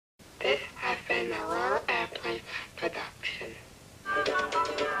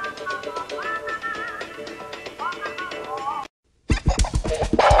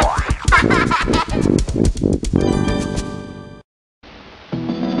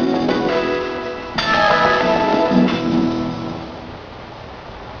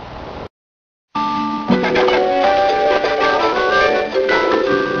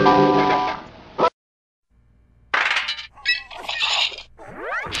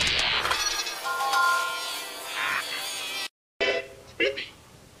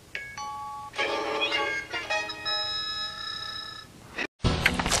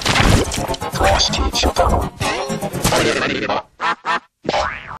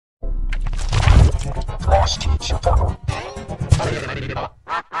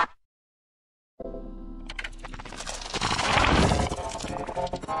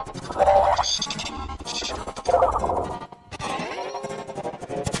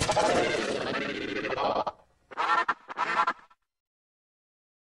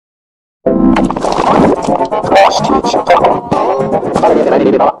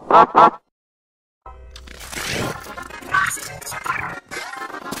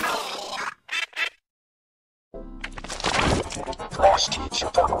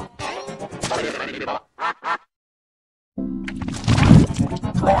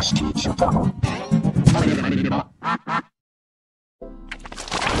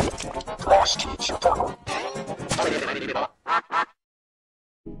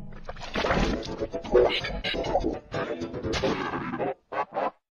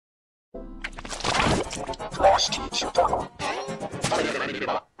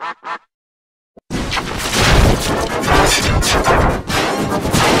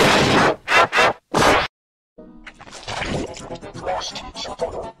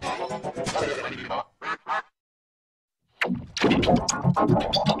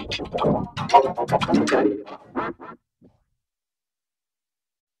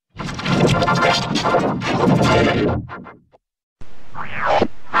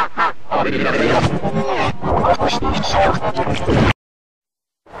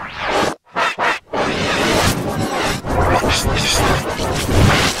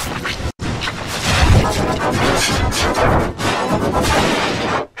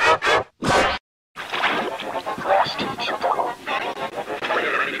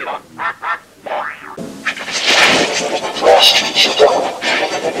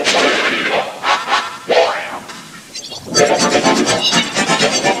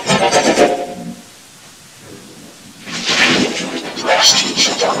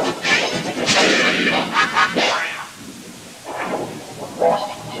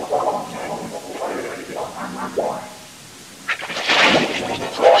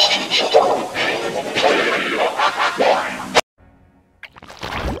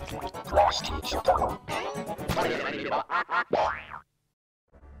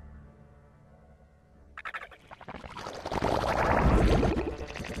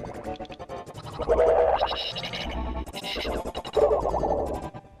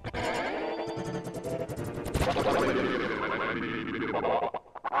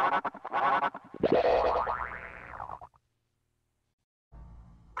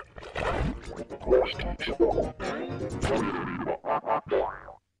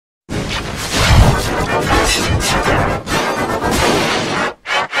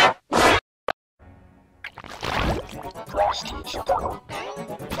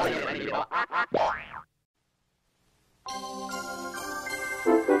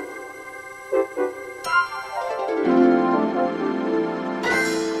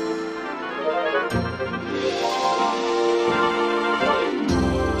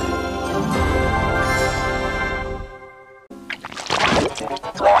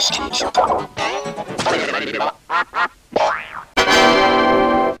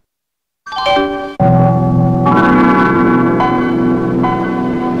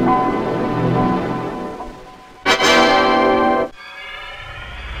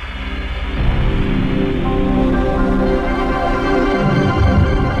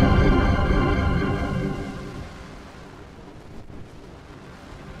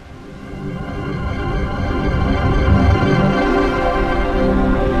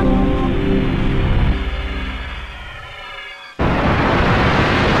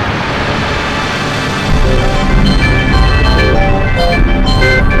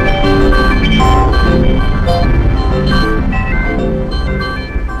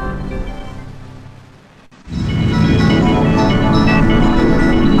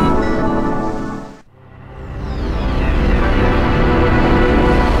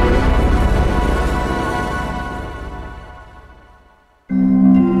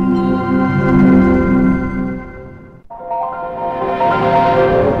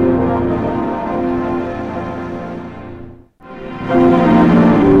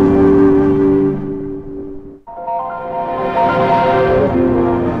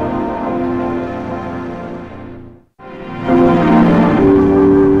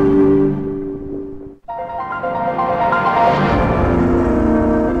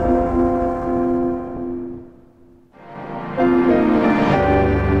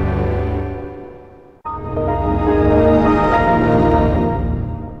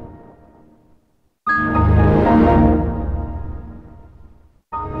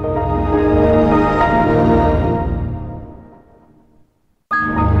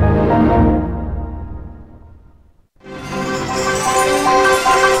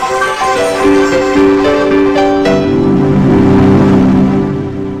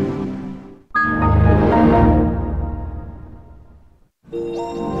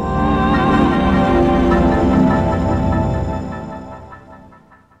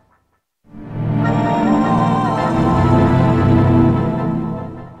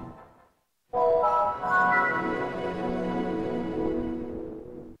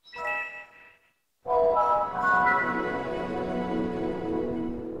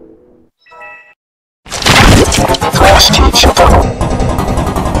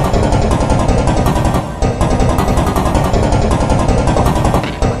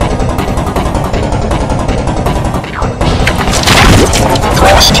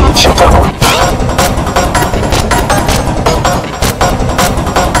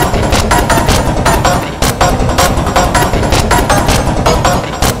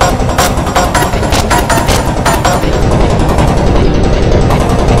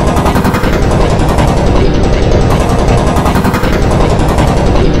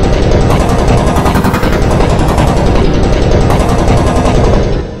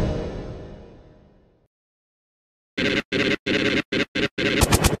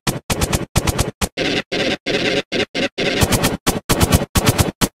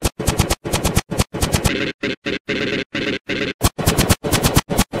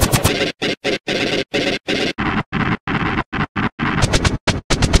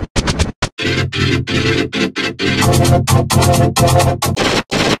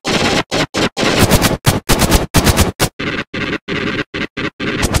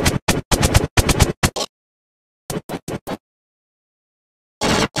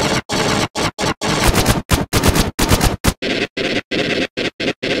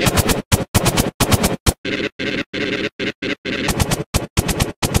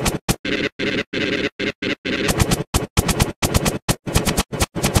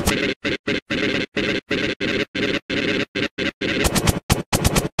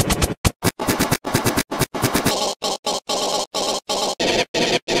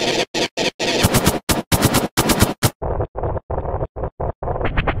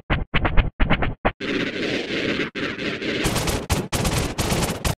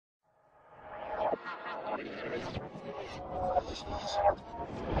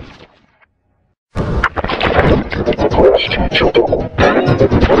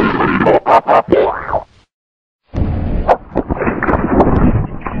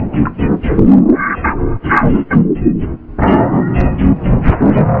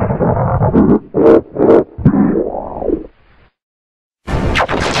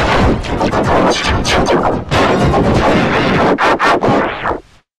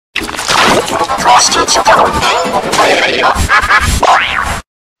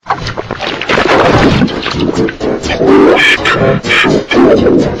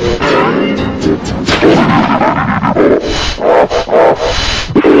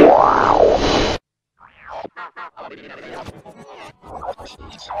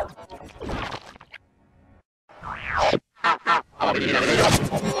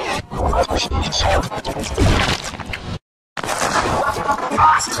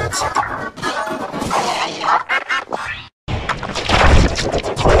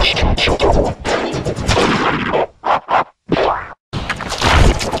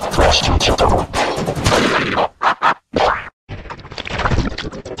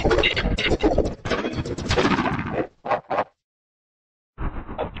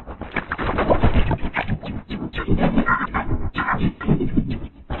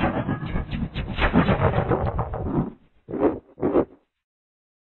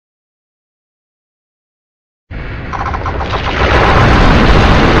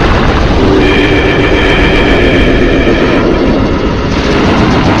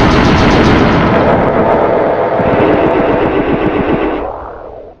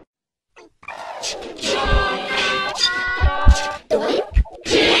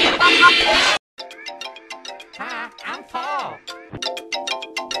I'm Paul.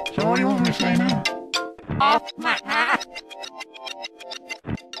 So what do you want me to say now? Off my hat.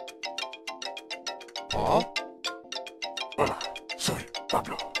 Paul? Soy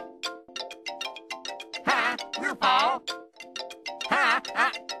Pablo. Ha, you're Paul. Ha,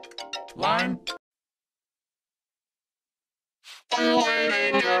 ha. Line.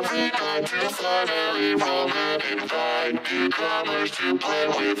 Waiting every night to finally roll it and find newcomers to play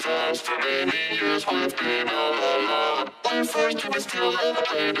with us. For many years we've been all alone. When first we still have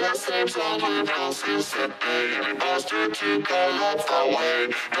played the same song with houses at bay. And master to call off our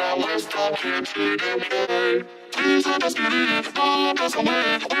way. Now we're stuck here to decay. Please understand it, not us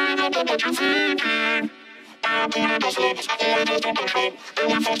away. We don't know what you're thinking. I'm pulling us up, falling us from control.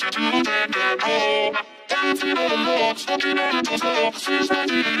 And we're forced to take it home. Dancing on the rocks, walking on the top, since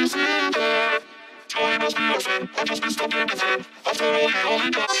 1987. Time must be a friend, or just be stuck in the sand. After all, you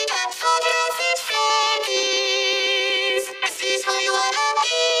only got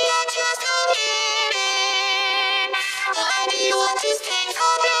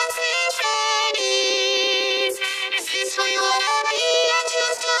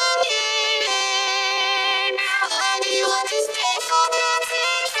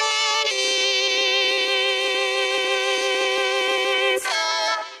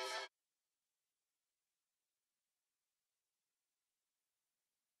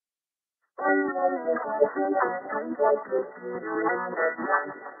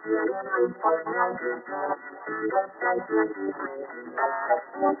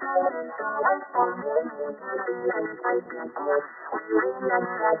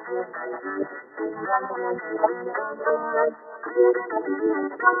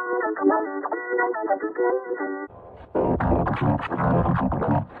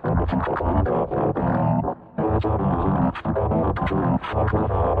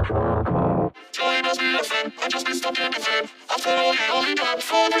Join us in a friend, I just missed up everything. I'll follow you all the time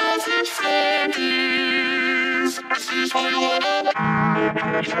for nothing friendlies. This is what you want.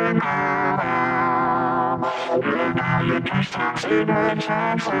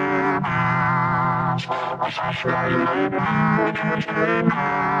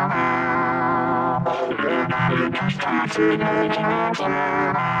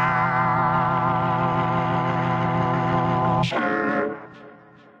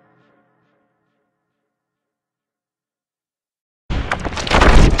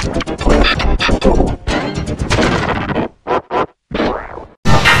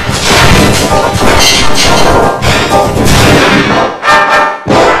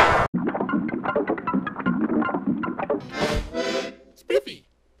 Spiffy.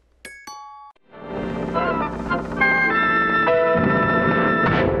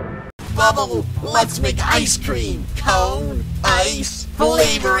 Bubble, let's make ice cream. Cone, ice,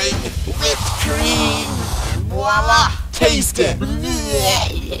 flavoring, whipped cream. Voila, taste it.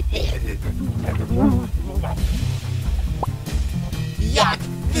 Yuck,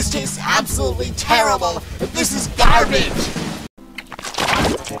 this tastes absolutely terrible. This is garbage.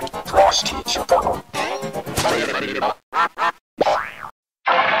 Frosty Choco.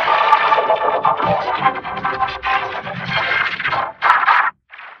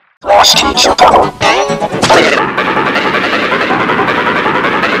 Frosty Choco.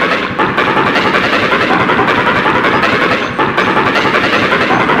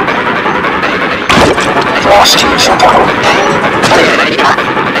 Frosty Choco.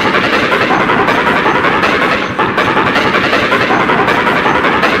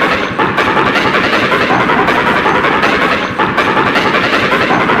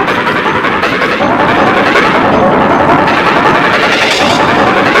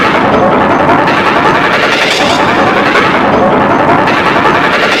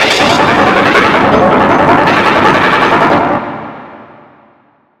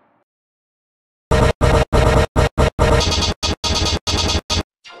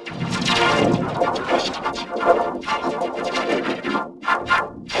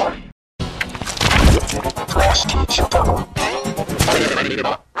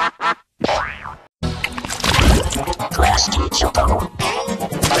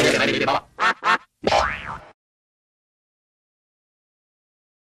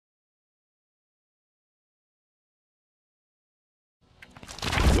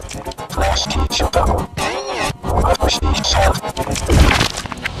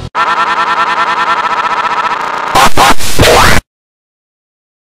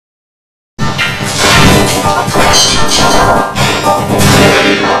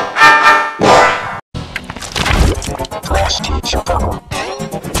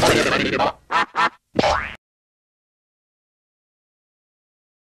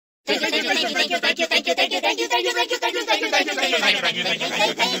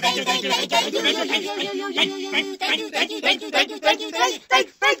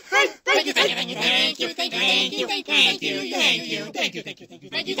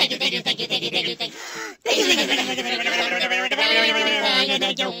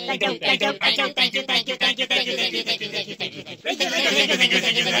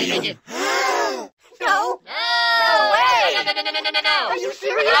 No. No way. No. Are you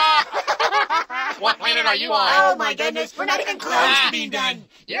serious? What planet are you on? Oh my goodness, we're not even close to being done.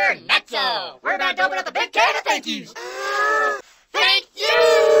 You're nutso. We're about to open up a big can of thank yous. Thank you.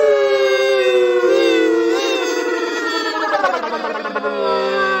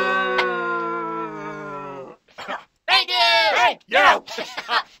 Thank you. Thank you.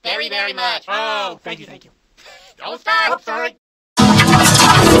 Very, very much. Oh, thank you, thank you. Don't start. Oh, sorry.